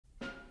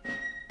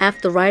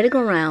After riding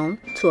around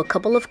to a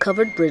couple of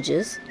covered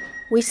bridges,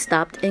 we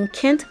stopped in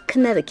Kent,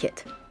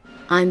 Connecticut.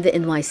 I'm the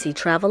NYC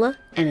Traveler,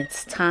 and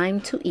it's time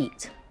to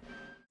eat.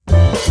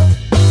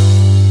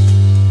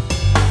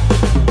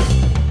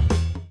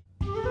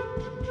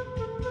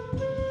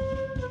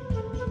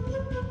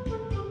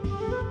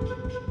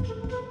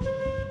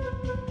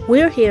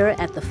 We're here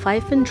at the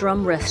Fife N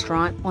Drum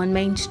restaurant on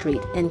Main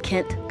Street in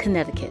Kent,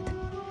 Connecticut.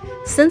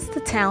 Since the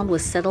town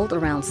was settled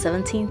around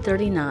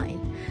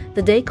 1739,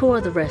 the decor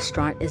of the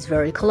restaurant is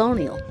very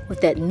colonial,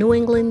 with that New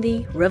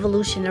Englandy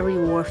Revolutionary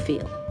War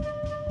feel.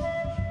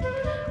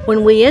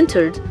 When we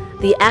entered,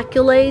 the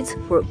accolades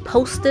were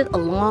posted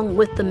along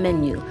with the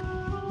menu.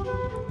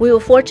 We were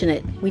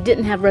fortunate. We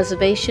didn't have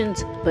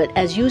reservations, but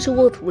as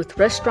usual with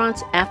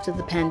restaurants after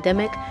the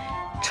pandemic,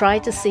 try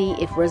to see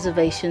if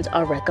reservations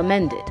are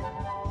recommended.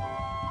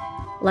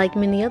 Like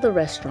many other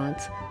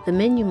restaurants, the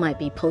menu might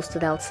be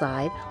posted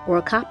outside or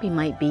a copy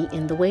might be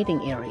in the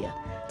waiting area.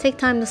 Take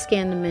time to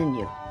scan the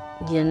menu.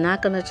 You're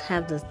not going to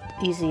have the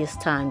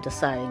easiest time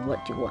deciding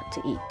what you want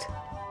to eat.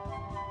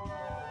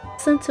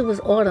 Since it was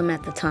autumn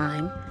at the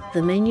time,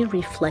 the menu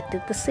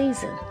reflected the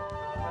season.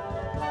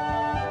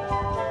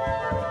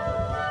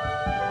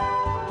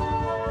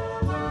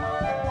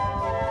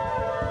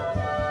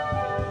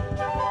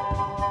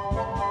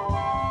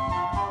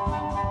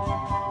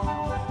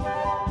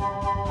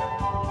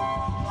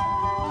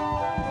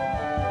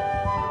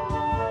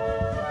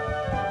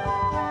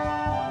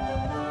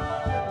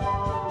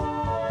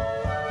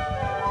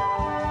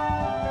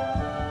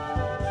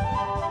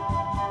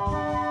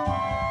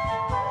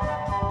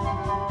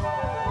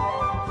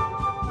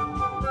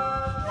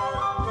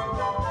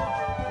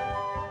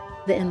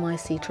 The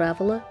NYC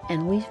Traveler,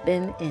 and we've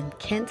been in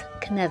Kent,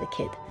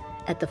 Connecticut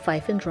at the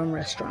Fife N Drum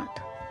restaurant.